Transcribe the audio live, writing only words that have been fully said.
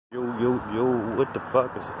Yo, what the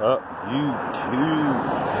fuck is up, YouTube?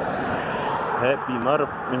 Happy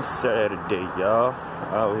motherfucking Saturday, y'all.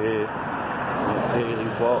 Out here on the daily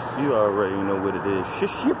walk. You already know what it is.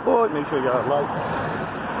 Shush your boy. Make sure y'all like,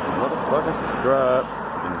 motherfucking subscribe,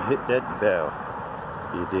 and hit that bell.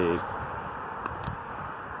 You dig?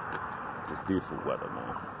 It's beautiful weather,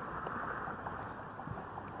 man.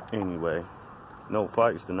 Anyway, no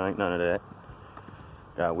fights tonight, none of that.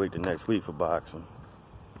 Gotta wait till next week for boxing.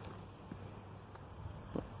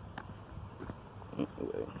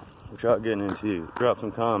 Anyway, what y'all getting into? Drop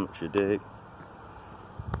some comments, you dig?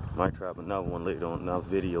 Might drop another one later on, another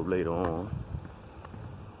video later on.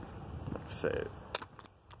 Sad.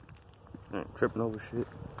 I ain't tripping over shit.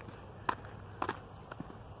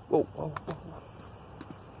 Whoa.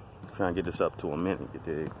 Trying to get this up to a minute, you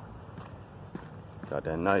dig? Got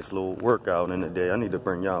that nice little workout in the day. I need to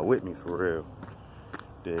bring y'all with me for real.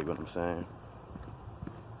 Dig what I'm saying?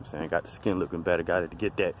 Got the skin looking better. Got to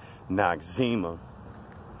get that Noxzema.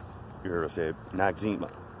 You heard I said Noxzema.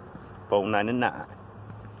 $4.99.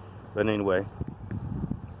 But anyway,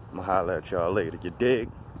 I'm gonna holler at y'all later. You dig?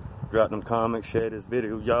 Drop them comments, share this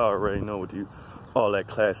video. Y'all already know what all that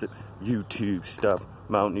classic YouTube stuff.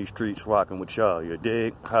 I'm out in these streets rocking with y'all. You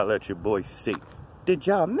dig? Holler at your boy C. Did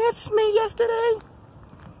y'all miss me yesterday?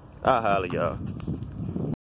 I'll holler y'all.